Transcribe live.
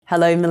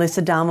Hello,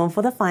 Melissa Darmon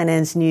for the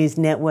Finance News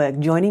Network.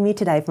 Joining me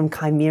today from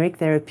Chimeric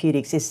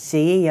Therapeutics is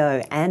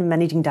CEO and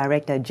Managing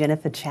Director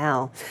Jennifer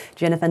Chow.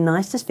 Jennifer,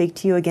 nice to speak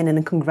to you again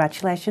and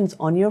congratulations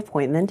on your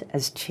appointment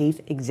as Chief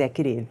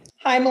Executive.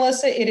 Hi,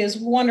 Melissa. It is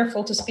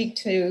wonderful to speak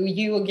to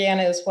you again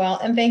as well.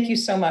 And thank you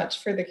so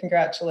much for the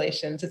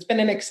congratulations. It's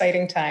been an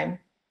exciting time.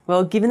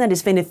 Well, given that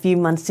it's been a few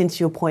months since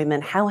your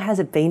appointment, how has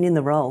it been in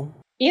the role?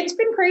 It's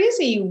been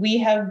crazy. We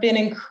have been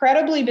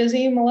incredibly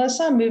busy,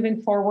 Melissa,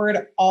 moving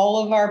forward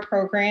all of our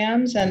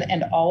programs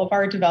and all of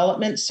our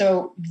development.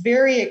 So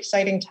very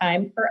exciting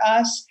time for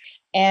us.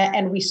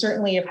 And we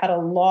certainly have had a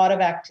lot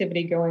of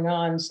activity going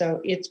on. So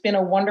it's been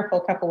a wonderful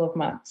couple of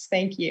months.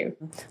 Thank you.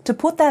 To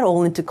put that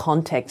all into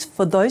context,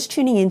 for those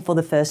tuning in for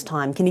the first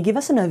time, can you give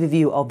us an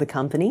overview of the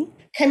company?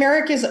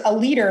 Chimeric is a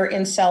leader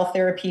in cell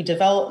therapy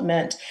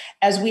development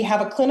as we have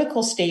a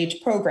clinical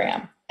stage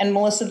program. And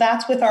Melissa,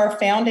 that's with our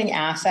founding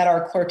asset,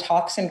 our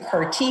Chlorotoxin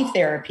CAR T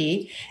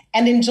therapy.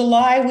 And in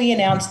July, we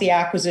announced the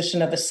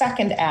acquisition of a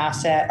second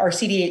asset, our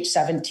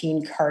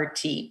CDH17 CAR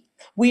T.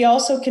 We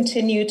also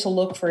continue to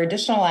look for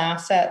additional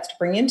assets to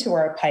bring into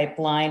our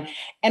pipeline.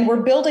 And we're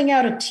building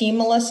out a team,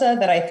 Melissa,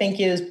 that I think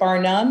is bar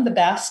none the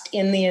best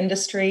in the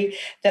industry,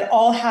 that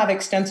all have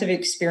extensive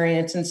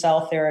experience in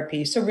cell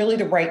therapy. So really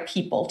the right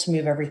people to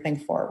move everything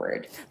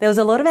forward. There was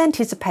a lot of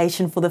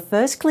anticipation for the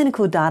first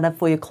clinical data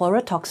for your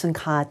Chlorotoxin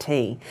CAR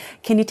T.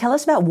 Can you tell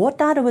us about what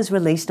data was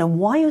released and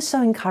why you're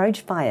so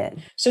encouraged by it?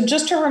 So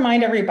just to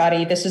remind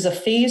everybody, this is a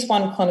phase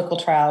 1 clinical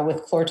trial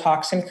with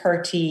Chlorotoxin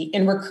CAR T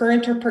in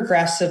recurrent or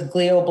progressive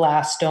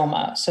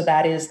glioblastoma. So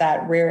that is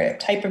that rare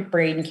type of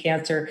brain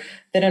cancer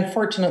that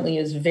unfortunately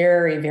is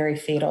very, very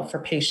fatal for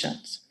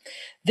patients.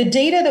 The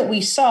data that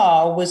we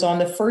saw was on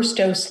the first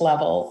dose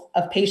level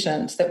of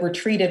patients that were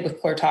treated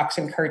with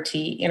Chlorotoxin CAR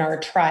T in our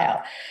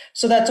trial.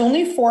 So that's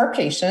only 4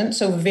 patients,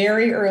 so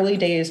very early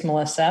days,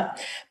 Melissa,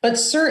 but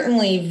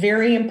certainly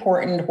very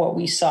important what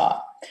we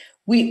saw.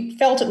 We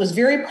felt it was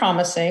very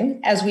promising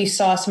as we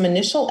saw some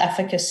initial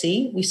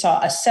efficacy. We saw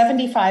a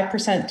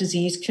 75%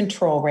 disease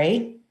control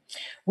rate.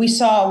 We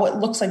saw what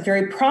looks like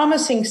very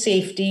promising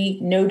safety,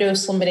 no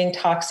dose-limiting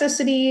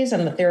toxicities,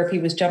 and the therapy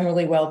was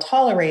generally well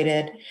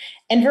tolerated.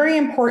 And very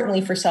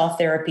importantly for cell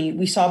therapy,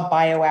 we saw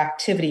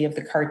bioactivity of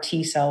the CAR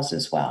T cells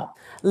as well.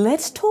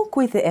 Let's talk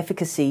with the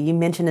efficacy. You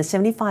mentioned a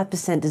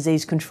 75%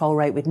 disease control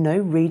rate with no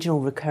regional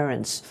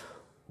recurrence.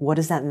 What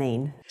does that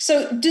mean?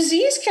 So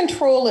disease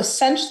control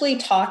essentially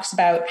talks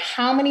about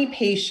how many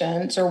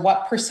patients or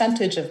what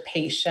percentage of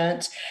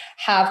patients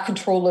have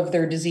control of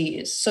their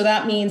disease. So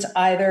that means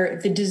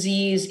either the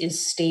disease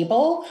is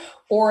stable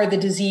or the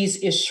disease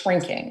is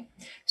shrinking.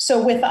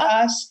 So with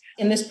us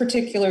in this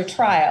particular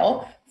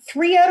trial,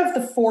 3 out of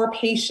the 4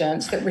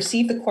 patients that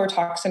received the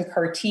Chlorotoxin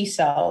CAR T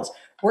cells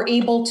were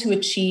able to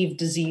achieve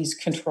disease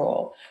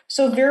control.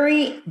 So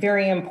very,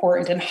 very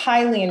important and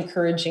highly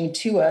encouraging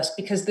to us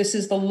because this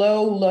is the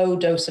low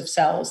dose of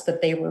cells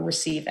that they were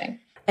receiving.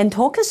 And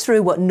talk us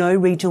through what no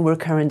regional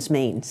recurrence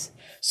means.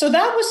 So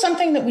that was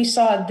something that we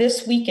saw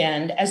this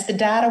weekend as the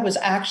data was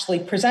actually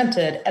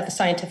presented at the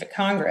Scientific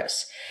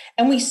Congress.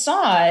 And we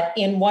saw it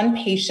in one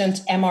patient's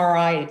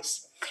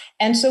MRIs.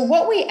 And so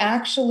what we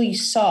actually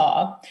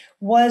saw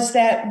was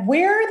that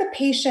where the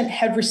patient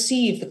had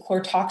received the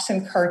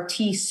Chlorotoxin CAR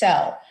T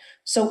cell,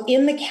 so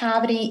in the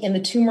cavity, in the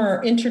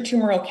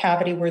intratumoral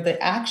cavity where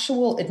the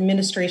actual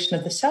administration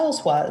of the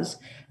cells was,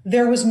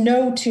 there was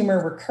no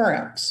tumor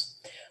recurrence.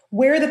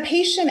 Where the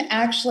patient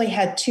actually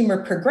had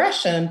tumor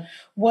progression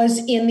was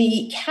in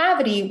the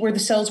cavity where the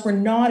cells were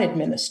not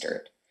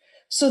administered.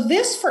 So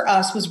this for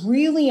us was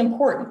really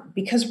important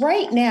because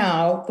right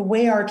now, the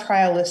way our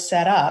trial is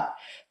set up,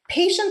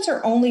 patients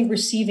are only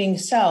receiving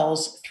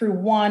cells through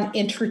one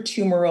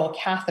intratumoral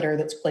catheter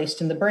that's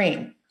placed in the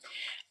brain.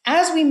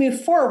 As we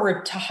move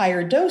forward to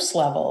higher dose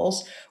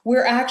levels,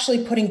 we're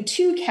actually putting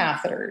 2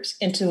 catheters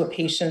into a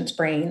patient's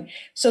brain.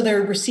 So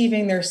they're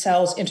receiving their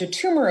cells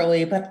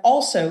intratumorally, but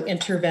also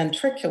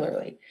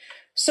interventricularly.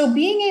 So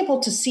being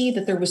able to see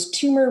that there was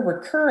tumor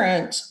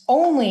recurrence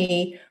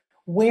only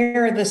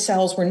where the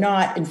cells were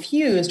not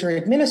infused or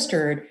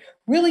administered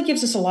really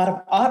gives us a lot of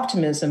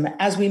optimism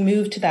as we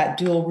move to that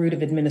dual route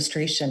of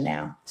administration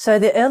now. So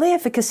the early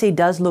efficacy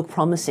does look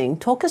promising.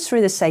 Talk us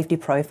through the safety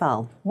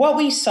profile. What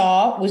we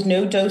saw was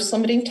no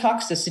dose-limiting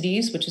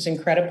toxicities, which is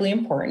incredibly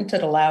important.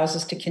 It allows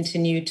us to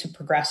continue to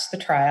progress the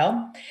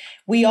trial.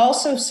 We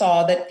also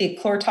saw that the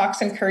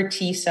Chlorotoxin CAR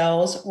T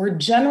cells were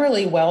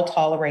generally well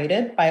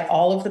tolerated by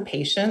all of the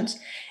patients.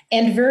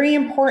 And very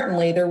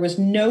importantly, there was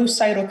no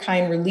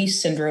cytokine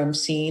release syndrome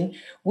seen,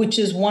 which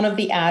is one of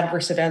the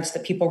adverse events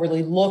that people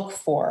really look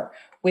for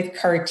with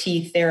CAR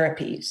T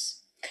therapies.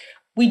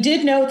 We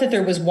did note that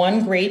there was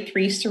 1 grade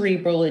 3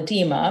 cerebral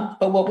edema,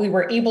 but what we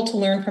were able to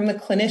learn from the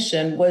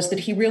clinician was that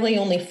he really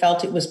only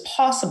felt it was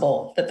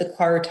possible that the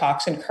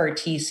Chlorotoxin CAR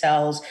T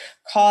cells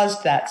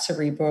caused that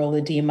cerebral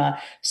edema.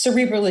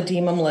 Cerebral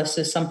edema,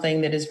 Melissa, is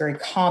something that is very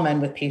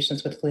common with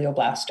patients with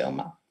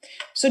glioblastoma.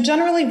 So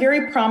generally,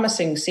 very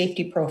promising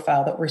safety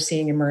profile that we're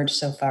seeing emerge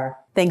so far.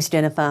 Thanks,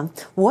 Jennifer.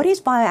 What is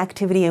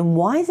bioactivity and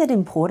why is it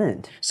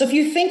important? So if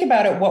you think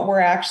about it, what we're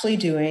actually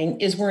doing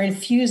is we're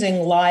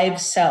infusing live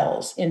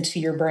cells into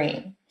your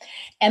brain.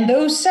 And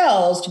those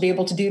cells, to be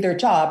able to do their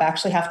job,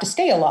 actually have to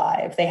stay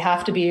alive. They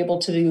have to be able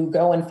to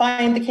go and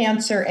find the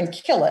cancer and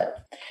kill it.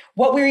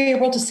 What we were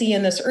able to see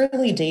in this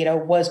early data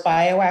was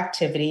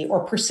bioactivity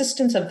or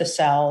persistence of the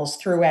cells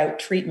throughout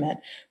treatment,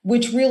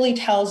 which really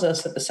tells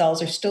us that the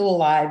cells are still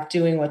alive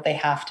doing what they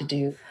have to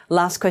do.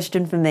 Last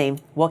question from me.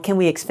 What can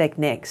we expect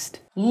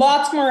next?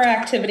 Lots more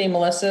activity,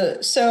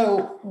 Melissa.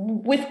 So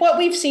with what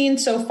we've seen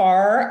so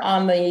far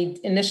on the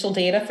initial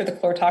data for the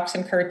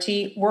Chlorotoxin CAR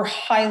T, we're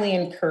highly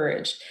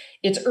encouraged.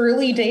 It's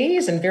early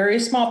days and very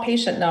small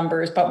patient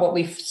numbers, but what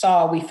we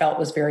felt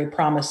was very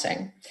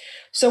promising.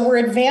 So we're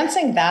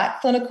advancing that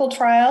clinical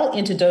trial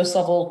into dose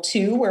level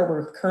 2, where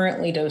we're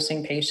currently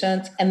dosing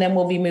patients, and then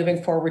we'll be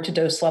moving forward to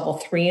dose level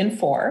 3 and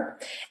 4.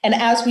 And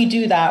as we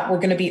do that, we're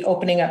going to be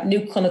opening up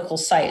new clinical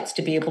sites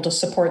to be able to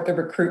support the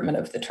recruitment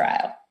of the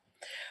trial.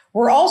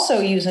 We're also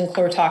using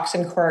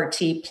Chlorotoxin CAR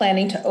T,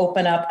 planning to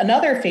open up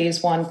another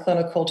phase 1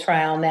 clinical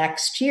trial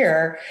next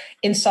year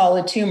in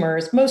solid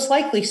tumors, most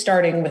likely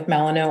starting with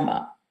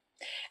melanoma.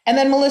 And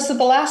then, Melissa,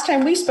 the last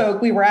time we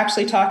spoke, we were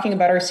actually talking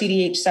about our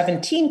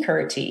CDH17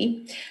 CAR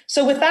T.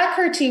 So with that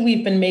CAR T,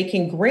 we've been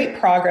making great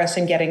progress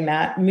in getting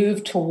that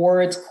moved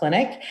towards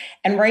clinic.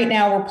 And right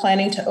now we're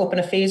planning to open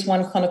a phase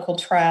 1 clinical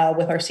trial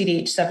with our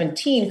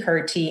CDH17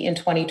 CAR T in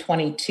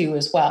 2022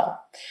 as well.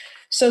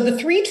 So the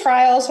 3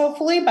 trials,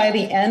 hopefully by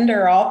the end,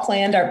 are all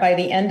planned by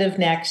the end of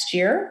next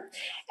year.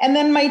 And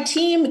then my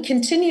team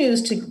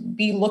continues to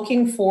be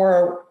looking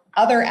for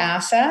other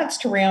assets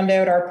to round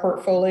out our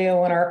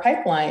portfolio and our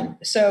pipeline.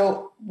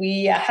 So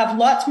we have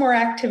lots more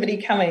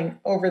activity coming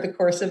over the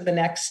course of the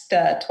next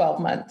 12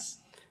 months.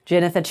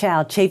 Jennifer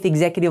Chow, Chief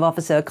Executive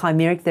Officer,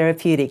 Chimeric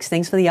Therapeutics.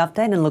 Thanks for the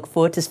update and look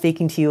forward to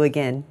speaking to you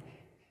again.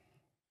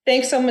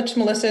 Thanks so much,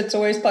 Melissa. It's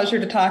always a pleasure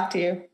to talk to you.